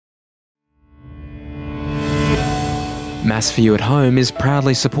Mass for You at Home is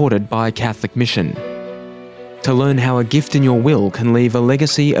proudly supported by Catholic Mission. To learn how a gift in your will can leave a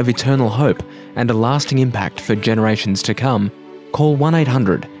legacy of eternal hope and a lasting impact for generations to come, call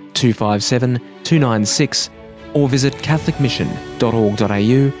 1800 257 296 or visit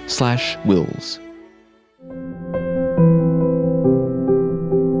catholicmission.org.au/wills.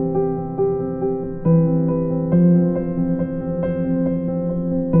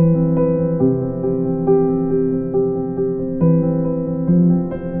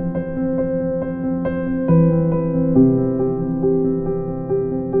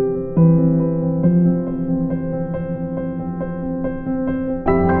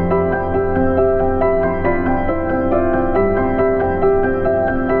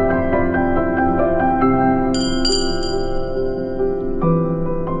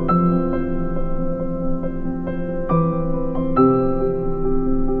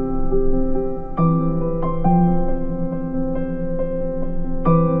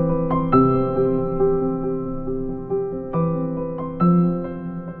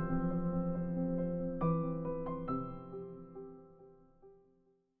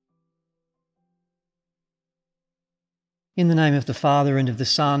 In the name of the Father, and of the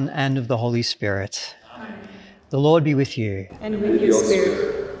Son, and of the Holy Spirit. Amen. The Lord be with you. And with your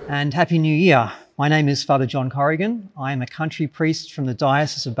spirit. And Happy New Year. My name is Father John Corrigan. I am a country priest from the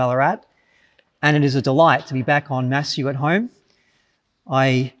Diocese of Ballarat, and it is a delight to be back on Mass for You at Home.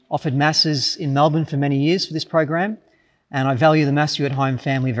 I offered Masses in Melbourne for many years for this program, and I value the Mass for You at Home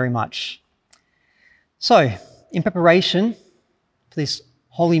family very much. So, in preparation for this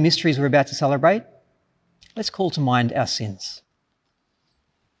holy mysteries we're about to celebrate, let's call to mind our sins.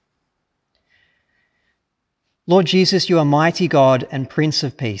 Lord Jesus, you are mighty God and Prince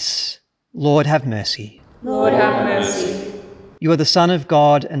of Peace. Lord, have mercy. Lord, have mercy. You are the Son of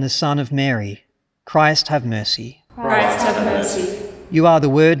God and the Son of Mary. Christ, have mercy. Christ, have mercy. You are the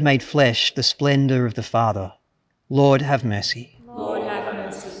Word made flesh, the splendour of the Father. Lord, have mercy. Lord, have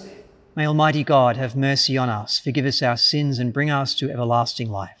mercy. May Almighty God have mercy on us, forgive us our sins, and bring us to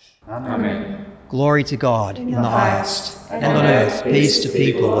everlasting life. Amen. Glory to God in the highest, and on earth peace to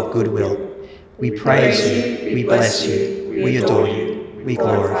people of good will. We praise you, we bless you, we adore you, we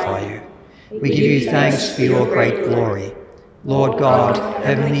glorify you. We give you thanks for your great glory, Lord God,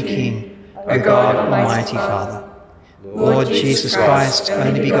 Heavenly King, O God, Almighty Father. Lord Jesus Christ,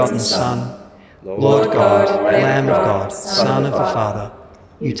 only begotten Son, Lord God, Lamb of God, Son of the Father,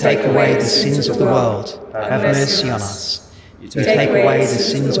 you take away the sins of the world, have mercy on us. You take away the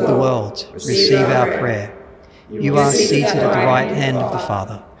sins of the world, receive our prayer. You are seated at the right hand of the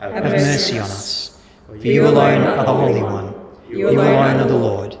Father. Have mercy on us. For you alone are the Holy One. You alone are the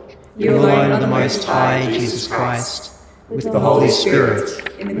Lord. You alone are the Most High, Jesus Christ, with the Holy Spirit,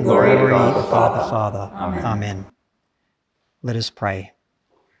 in the glory of God the Father. Amen. Let us pray.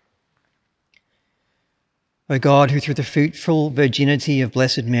 O God, who through the fruitful virginity of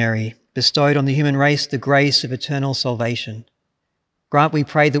Blessed Mary bestowed on the human race the grace of eternal salvation, grant, we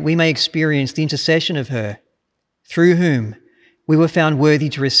pray, that we may experience the intercession of her, through whom we were found worthy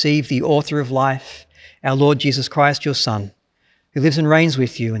to receive the author of life, our Lord Jesus Christ, your Son, who lives and reigns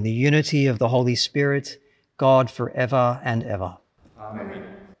with you in the unity of the Holy Spirit, God, for ever and ever. Amen.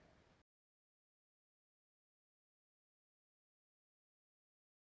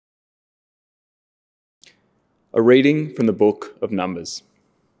 A reading from the book of Numbers.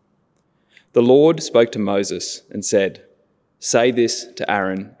 The Lord spoke to Moses and said, "Say this to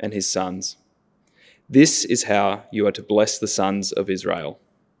Aaron and his sons. This is how you are to bless the sons of Israel.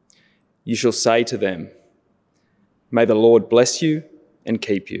 You shall say to them, May the Lord bless you and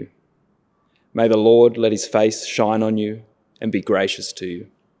keep you. May the Lord let his face shine on you and be gracious to you.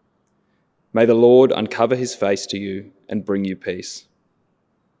 May the Lord uncover his face to you and bring you peace.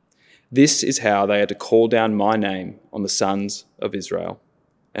 This is how they are to call down my name on the sons of Israel,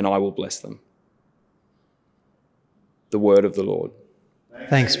 and I will bless them." The word of the Lord.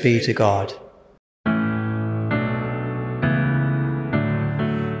 Thanks be to God.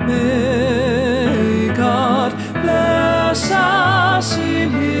 May God bless us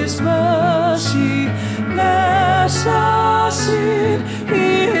in his mercy, bless us in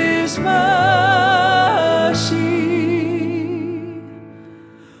his mercy.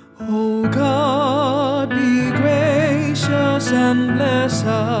 O God, be gracious and bless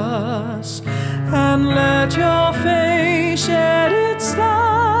us, and let your face shed its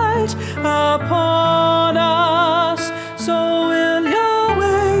light upon us, so will your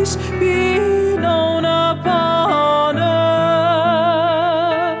ways be known upon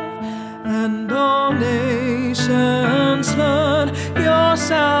earth, and all nations learn your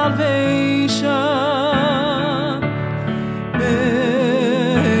salvation.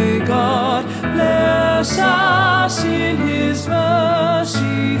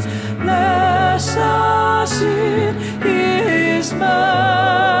 in his mercy.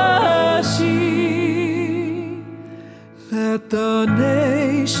 Let the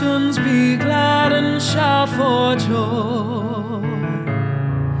nations be glad and shout for joy.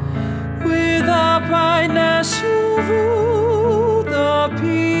 With uprightness you rule the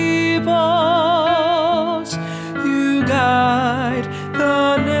peoples. You guide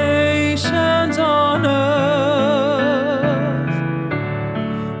the nations on earth.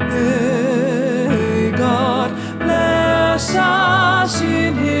 May God bless us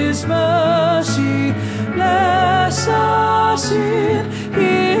in his mercy. Bless us in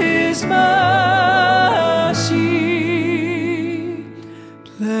his mercy.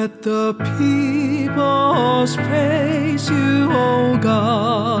 Let the peoples praise you, O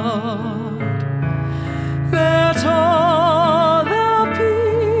God. Let all the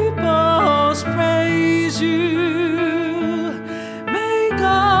peoples praise you. May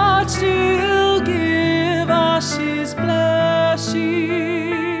God still give us his blessing,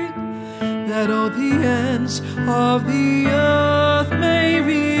 that all the ends of the earth may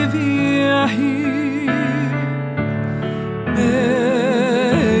revere him.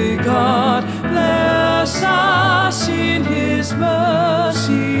 May God bless us in his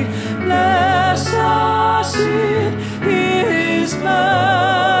mercy. Bless us in his mercy.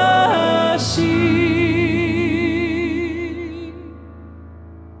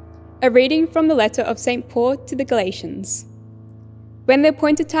 A reading from the letter of St. Paul to the Galatians. When the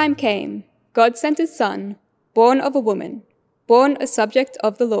appointed time came, God sent his Son, born of a woman, born a subject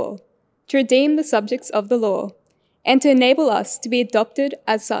of the law, to redeem the subjects of the law, and to enable us to be adopted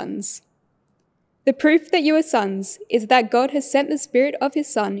as sons. The proof that you are sons is that God has sent the Spirit of his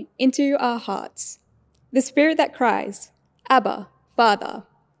Son into our hearts, the Spirit that cries, Abba, Father.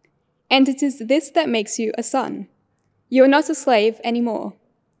 And it is this that makes you a son. You are not a slave anymore.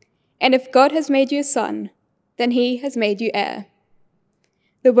 And if God has made you a son, then he has made you heir.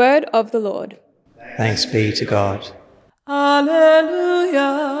 The word of the Lord. Thanks be to God. Alleluia,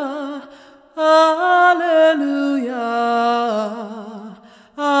 alleluia,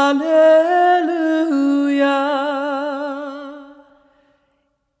 alleluia.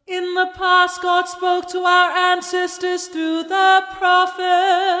 In the past, God spoke to our ancestors through the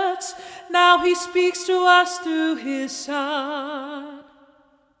prophets. Now he speaks to us through his Son.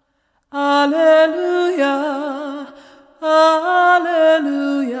 Alleluia,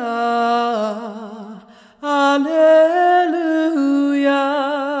 alleluia, alleluia.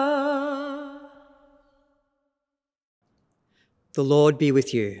 The Lord be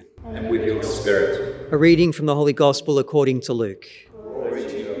with you. And with your spirit. A reading from the Holy Gospel according to Luke. Glory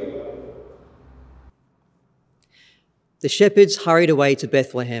to you. The shepherds hurried away to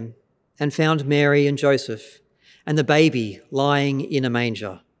Bethlehem and found Mary and Joseph and the baby lying in a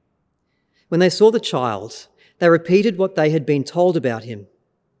manger. When they saw the child, they repeated what they had been told about him,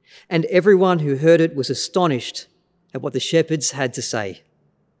 and everyone who heard it was astonished at what the shepherds had to say.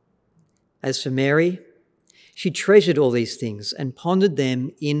 As for Mary, she treasured all these things and pondered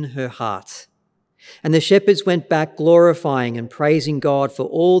them in her heart. And the shepherds went back glorifying and praising God for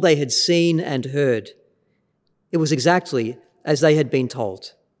all they had seen and heard. It was exactly as they had been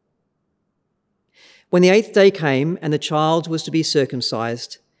told. When the 8th day came and the child was to be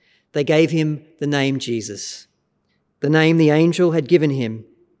circumcised, they gave him the name Jesus, the name the angel had given him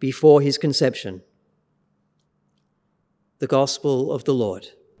before his conception. The Gospel of the Lord.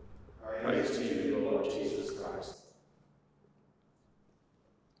 Praise to you, Lord Jesus Christ.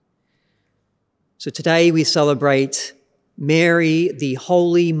 So today we celebrate Mary, the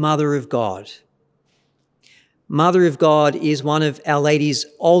Holy Mother of God. Mother of God is one of Our Lady's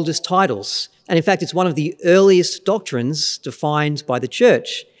oldest titles, and in fact it's one of the earliest doctrines defined by the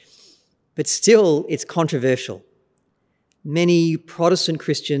Church. But still, it's controversial. Many Protestant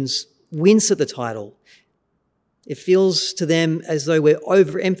Christians wince at the title. It feels to them as though we're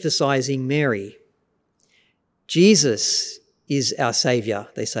overemphasizing Mary. Jesus is our Saviour,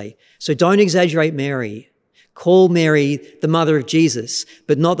 they say. So don't exaggerate Mary. Call Mary the mother of Jesus,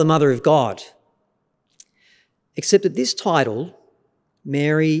 but not the mother of God. Except that this title,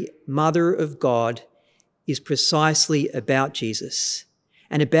 Mary, Mother of God, is precisely about Jesus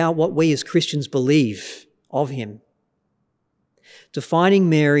and about what we as Christians believe of him. Defining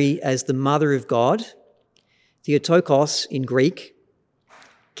Mary as the Mother of God, Theotokos in Greek,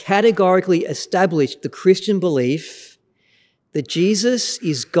 categorically established the Christian belief that Jesus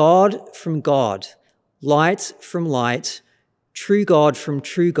is God from God, light from light, true God from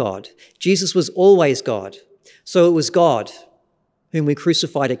true God. Jesus was always God. So it was God whom we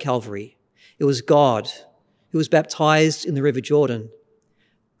crucified at Calvary. It was God who was baptized in the River Jordan.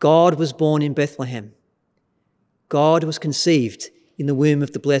 God was born in Bethlehem. God was conceived in the womb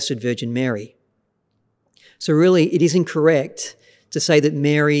of the Blessed Virgin Mary. So really, it is incorrect to say that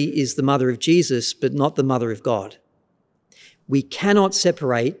Mary is the mother of Jesus, but not the mother of God. We cannot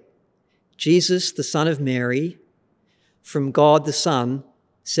separate Jesus, the Son of Mary, from God the Son,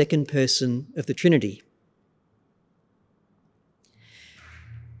 second person of the Trinity.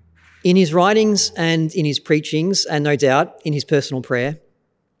 In his writings and in his preachings, and no doubt in his personal prayer,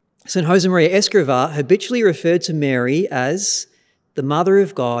 St. Josemaria Escrivá habitually referred to Mary as the Mother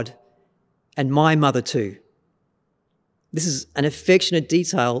of God and my mother too. This is an affectionate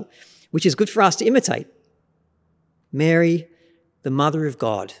detail which is good for us to imitate. Mary, the Mother of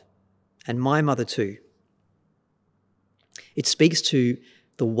God, and my mother too. It speaks to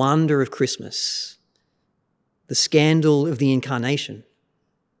the wonder of Christmas, the scandal of the Incarnation.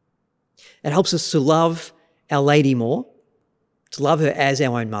 It helps us to love Our Lady more, to love her as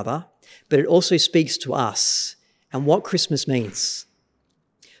our own mother, but it also speaks to us and what Christmas means.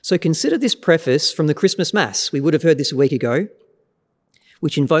 So consider this preface from the Christmas Mass. We would have heard this a week ago,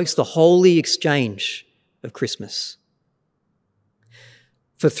 which invokes the holy exchange of Christmas.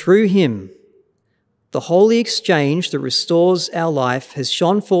 For through him, the holy exchange that restores our life has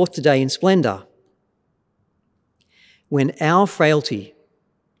shone forth today in splendour. When our frailty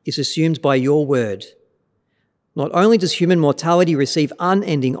is assumed by your word, not only does human mortality receive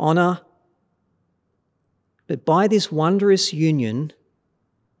unending honour, but by this wondrous union,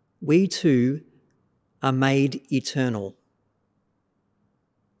 we too are made eternal.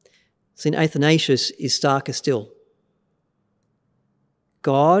 St. Athanasius is starker still.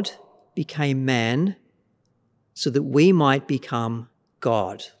 God became man so that we might become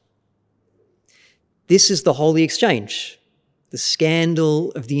God. This is the holy exchange, the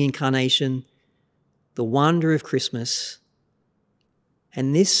scandal of the Incarnation, the wonder of Christmas.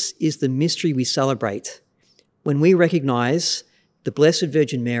 And this is the mystery we celebrate when we recognise the Blessed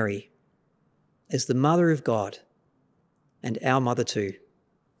Virgin Mary as the Mother of God and our mother too.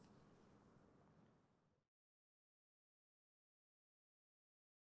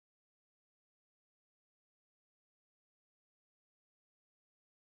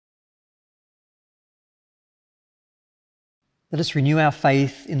 Let us renew our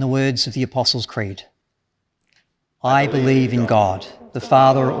faith in the words of the Apostles' Creed. I believe in God, the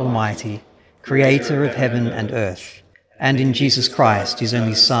Father Almighty, creator of heaven and earth, and in Jesus Christ, his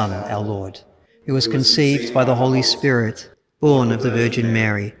only Son, our Lord, who was conceived by the Holy Spirit, born of the Virgin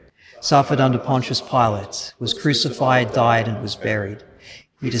Mary, suffered under Pontius Pilate, was crucified, died, and was buried.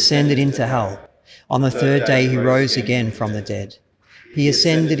 He descended into hell. On the third day he rose again from the dead. He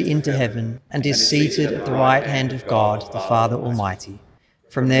ascended into heaven and is seated at the right hand of God, the Father Almighty.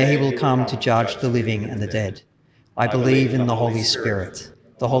 From there he will come to judge the living and the dead. I believe in the Holy Spirit,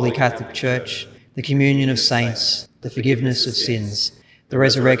 the Holy Catholic Church, the communion of saints, the forgiveness of sins, the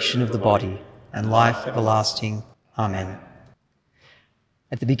resurrection of the body, and life everlasting. Amen.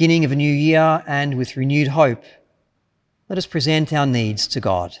 At the beginning of a new year and with renewed hope, let us present our needs to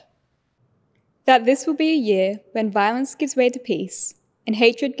God. That this will be a year when violence gives way to peace and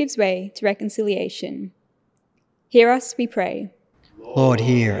hatred gives way to reconciliation. Hear us, we pray. Lord,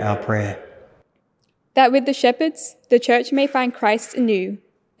 hear our prayer. That with the shepherds, the Church may find Christ anew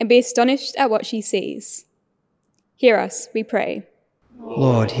and be astonished at what she sees. Hear us, we pray.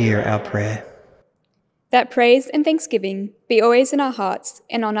 Lord, hear our prayer. That praise and thanksgiving be always in our hearts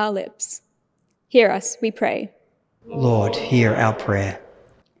and on our lips. Hear us, we pray. Lord, hear our prayer.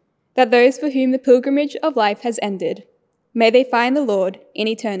 That those for whom the pilgrimage of life has ended, may they find the Lord in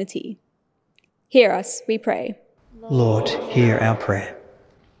eternity. Hear us, we pray. Lord, hear our prayer.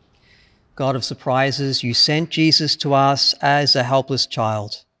 God of surprises, you sent Jesus to us as a helpless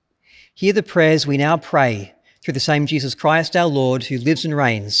child. Hear the prayers we now pray through the same Jesus Christ our Lord, who lives and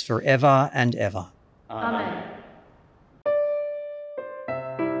reigns forever and ever. Amen.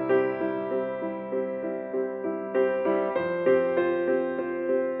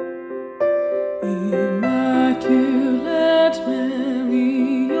 Immaculate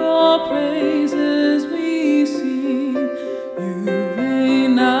Mary, your praises we sing. You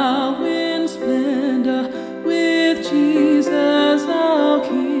reign now in splendor with Jesus our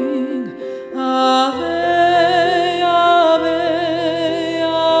King. Ave, Ave,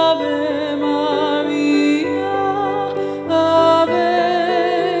 Ave Maria.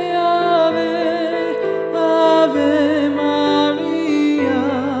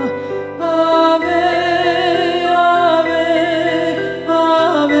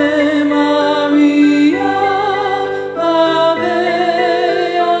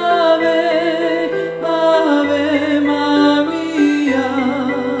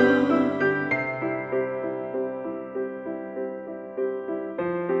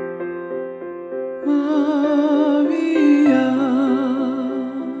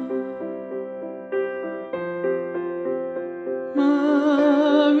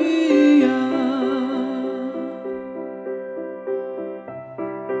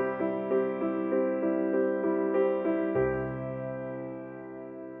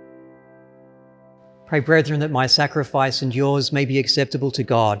 Pray, brethren, that my sacrifice and yours may be acceptable to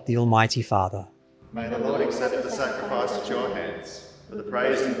God, the Almighty Father. May the Lord accept the sacrifice at your hands, for the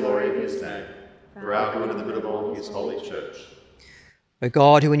praise and glory of his name, for our good and the good of all his holy church. O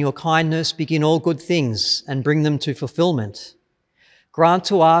God, who in your kindness begin all good things and bring them to fulfilment, grant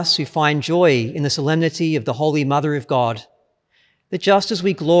to us who find joy in the solemnity of the Holy Mother of God, that just as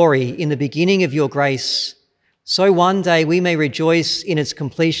we glory in the beginning of your grace, so one day we may rejoice in its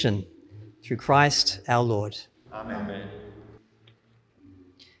completion, through Christ our Lord. Amen.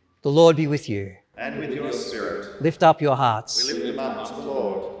 The Lord be with you. And with your spirit. Lift up your hearts. We lift them up to the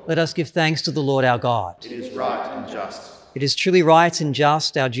Lord. Let us give thanks to the Lord our God. It is right and just. It is truly right and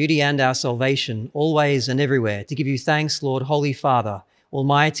just, our duty and our salvation, always and everywhere, to give you thanks, Lord, Holy Father,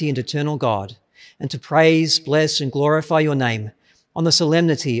 Almighty and eternal God, and to praise, bless and glorify your name on the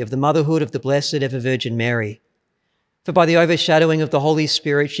solemnity of the motherhood of the Blessed Ever Virgin Mary. For by the overshadowing of the Holy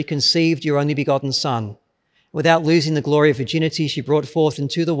Spirit she conceived your only begotten Son. Without losing the glory of virginity, she brought forth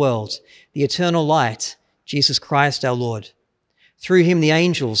into the world the eternal light, Jesus Christ our Lord. Through him the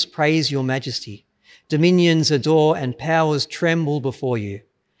angels praise your majesty. Dominions adore and powers tremble before you.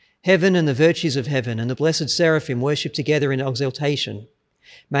 Heaven and the virtues of heaven and the blessed seraphim worship together in exaltation.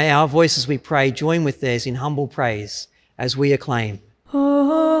 May our voices, we pray, join with theirs in humble praise as we acclaim.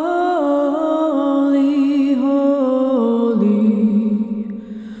 Holy, holy,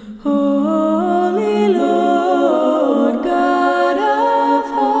 holy Lord God of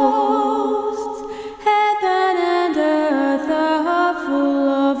hosts, heaven and earth are full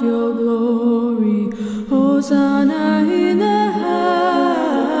of your glory. Hosanna in the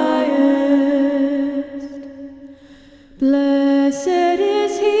highest. Blessed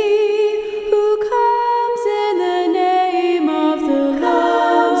is he who comes in the name of the Lord.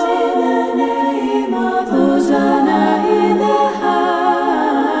 Hosanna in the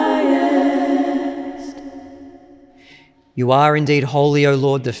highest. You are indeed holy, O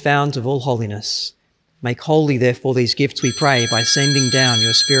Lord, the fount of all holiness. Make holy, therefore, these gifts, we pray, by sending down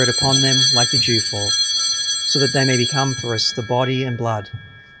your Spirit upon them like the dewfall, so that they may become for us the body and blood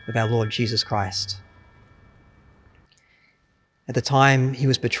of our Lord Jesus Christ. At the time he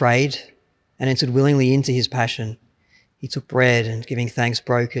was betrayed and entered willingly into his passion, he took bread and, giving thanks,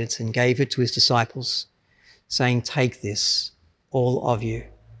 broke it and gave it to his disciples, saying, "Take this, all of you,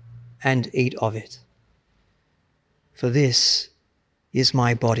 and eat of it. For this is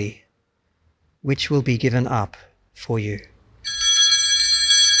my body, which will be given up for you."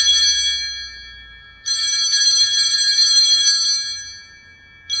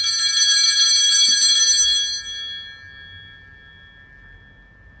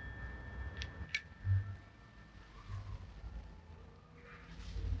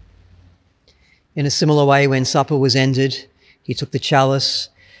 In a similar way, when supper was ended, he took the chalice,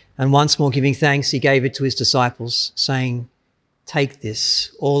 and once more giving thanks, he gave it to his disciples, saying, "Take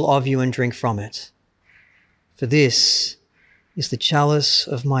this, all of you, and drink from it. For this is the chalice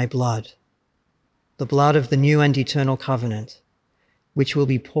of my blood, the blood of the new and eternal covenant, which will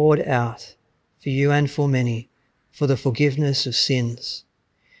be poured out for you and for many for the forgiveness of sins.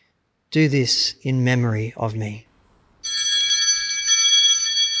 Do this in memory of me."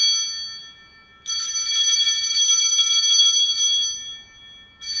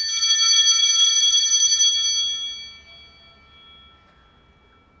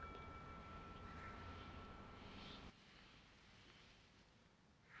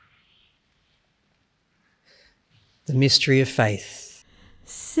 The mystery of faith.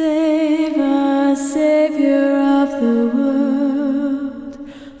 Save us, Saviour of the world,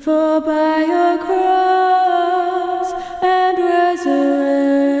 for by your cross and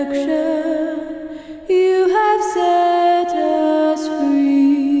resurrection you have set us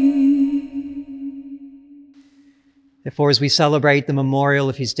free. Therefore, as we celebrate the memorial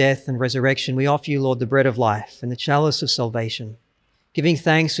of his death and resurrection, we offer you, Lord, the bread of life and the chalice of salvation, giving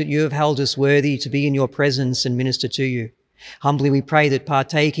thanks that you have held us worthy to be in your presence and minister to you. Humbly we pray that,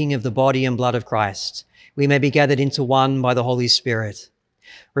 partaking of the body and blood of Christ, we may be gathered into one by the Holy Spirit.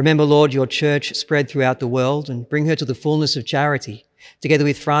 Remember, Lord, your church spread throughout the world, and bring her to the fullness of charity, together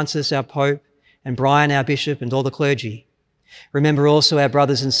with Francis, our Pope, and Brian, our Bishop, and all the clergy. Remember also our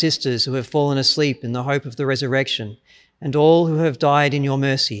brothers and sisters who have fallen asleep in the hope of the resurrection, and all who have died in your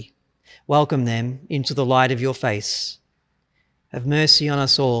mercy. Welcome them into the light of your face. Have mercy on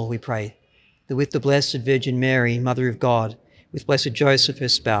us all, we pray, that with the Blessed Virgin Mary, Mother of God, with blessed Joseph, her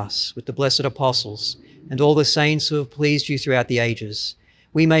spouse, with the blessed apostles, and all the saints who have pleased you throughout the ages,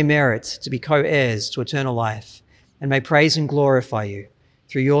 we may merit to be co-heirs to eternal life, and may praise and glorify you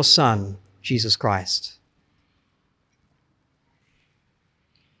through your Son, Jesus Christ.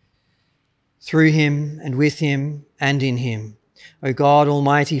 through him and with him and in him. O God,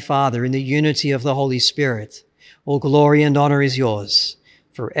 Almighty Father, in the unity of the Holy Spirit, all glory and honour is yours,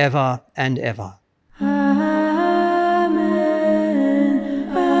 forever and ever. Amen.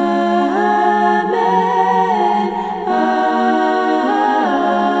 Amen. Amen.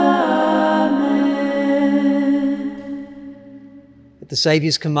 At the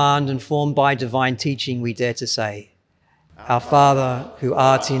Saviour's command, and formed by divine teaching, we dare to say, Our Father, who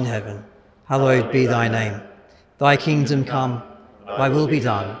art in heaven, hallowed be thy name. Thy kingdom come, thy will be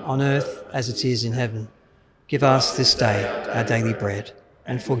done, on earth as it is in heaven. Give us this day our daily bread,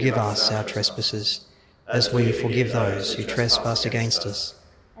 and forgive us our trespasses, as we forgive those who trespass against us.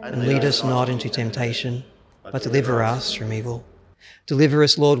 And lead us not into temptation, but deliver us from evil. Deliver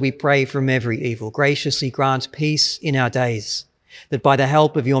us, Lord, we pray, from every evil. Graciously grant peace in our days, that by the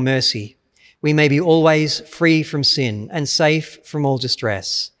help of your mercy we may be always free from sin and safe from all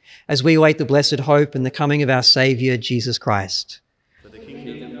distress, as we await the blessed hope and the coming of our Saviour, Jesus Christ. For the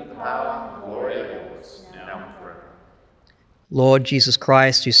kingdom, the power, and glory are yours, now and forever. Lord Jesus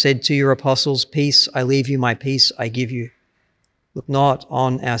Christ, who said to your apostles, Peace I leave you, my peace I give you, look not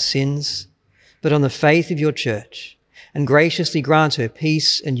on our sins, but on the faith of your church, and graciously grant her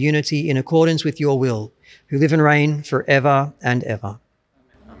peace and unity in accordance with your will, who live and reign for ever and ever.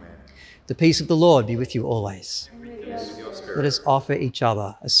 Amen. The peace of the Lord be with you always. And with your spirit. Let us offer each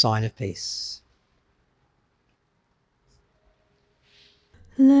other a sign of peace.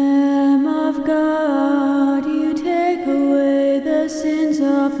 Lamb of God, you take away the sins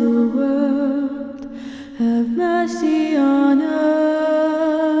of the world. Have mercy on us.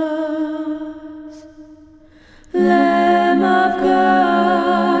 Lamb of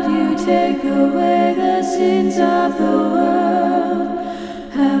God, you take away the sins of the world.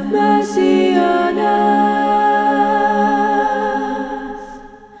 Have mercy on us.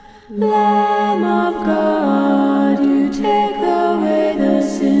 Lamb of God, you take away the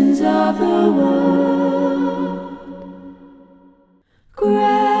sins of the world.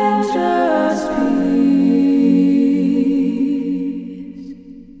 Grant us peace.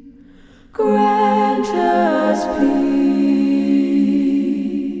 Grant us peace.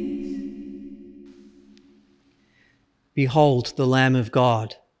 Behold the Lamb of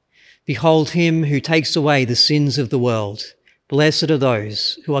God. Behold him who takes away the sins of the world. Blessed are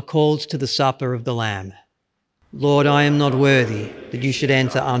those who are called to the supper of the Lamb. Lord, I am not worthy that you should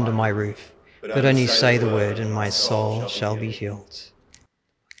enter under my roof, but only say the word, and my soul shall be healed.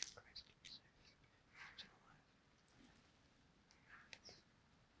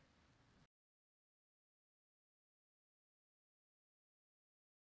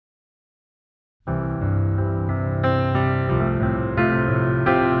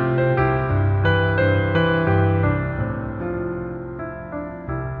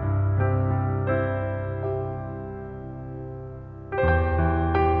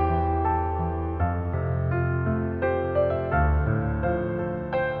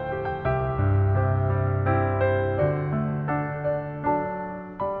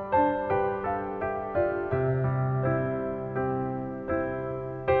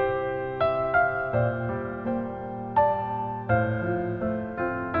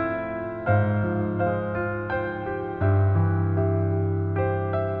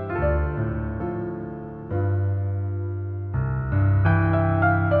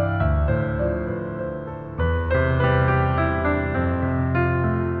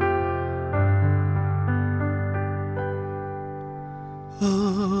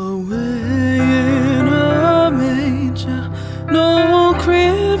 Away in a manger, no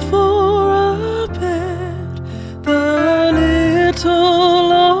crib for a bed, the little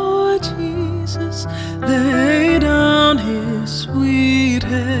Lord Jesus lay down his sweet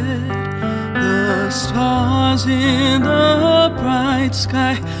head. The stars in the bright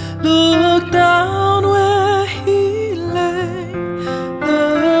sky looked down where he lay.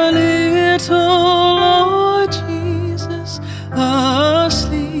 The little Lord Jesus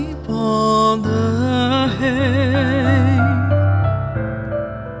asleep on the hay.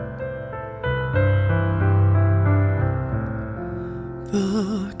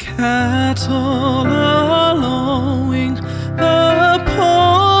 The cattle are lowing, the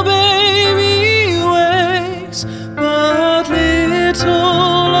poor baby wakes, but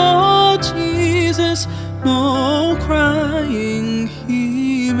little Lord Jesus no crying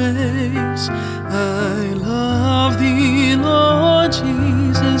he makes. I love thee, Lord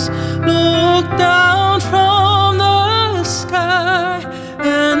Jesus, look down from the sky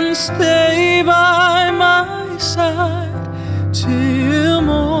and stay by my side till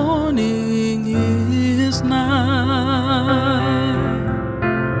morning is nigh.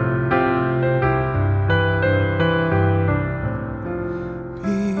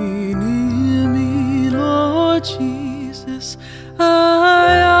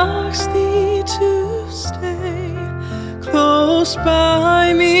 ask thee to stay close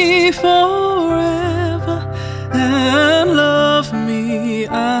by me forever and love me,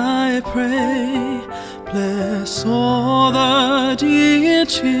 I pray. Bless all the dear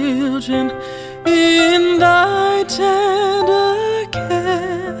children in thy tender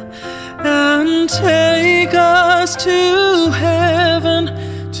care, and take us to heaven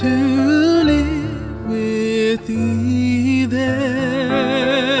to live with thee there.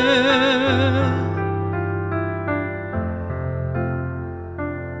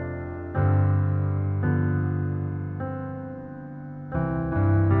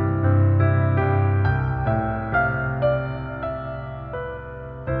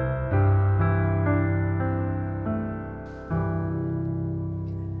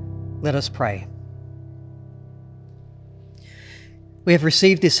 Let us pray. We have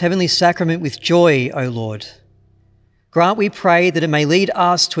received this heavenly sacrament with joy, O Lord. Grant, we pray, that it may lead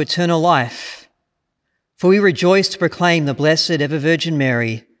us to eternal life. For we rejoice to proclaim the Blessed Ever Virgin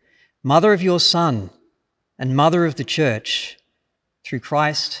Mary, Mother of your Son and Mother of the Church, through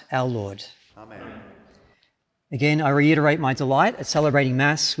Christ our Lord. Amen. Again, I reiterate my delight at celebrating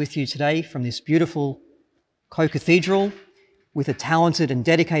Mass with you today from this beautiful co-cathedral with a talented and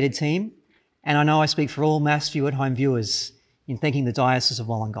dedicated team. And I know I speak for all Massview at home viewers in thanking the Diocese of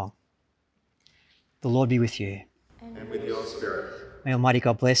Wollongong. The Lord be with you. And with your spirit. May Almighty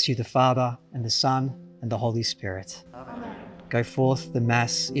God bless you, the Father and the Son and the Holy Spirit. Amen. Go forth, the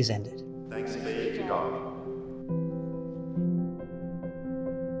Mass is ended. Thanks be to God.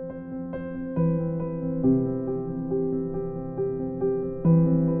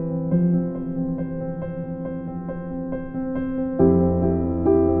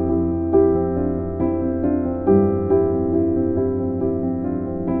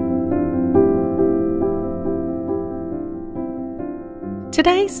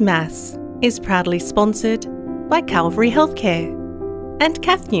 Today's Mass is proudly sponsored by Calvary Healthcare and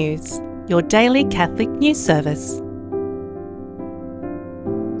Cath News, your daily Catholic news service.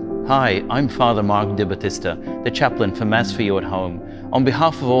 Hi, I'm Father Mark De Battista, the chaplain for Mass for You at Home. On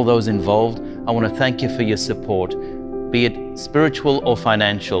behalf of all those involved, I want to thank you for your support, be it spiritual or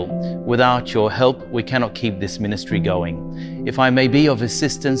financial. Without your help, we cannot keep this ministry going. If I may be of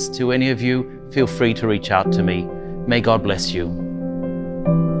assistance to any of you, feel free to reach out to me. May God bless you.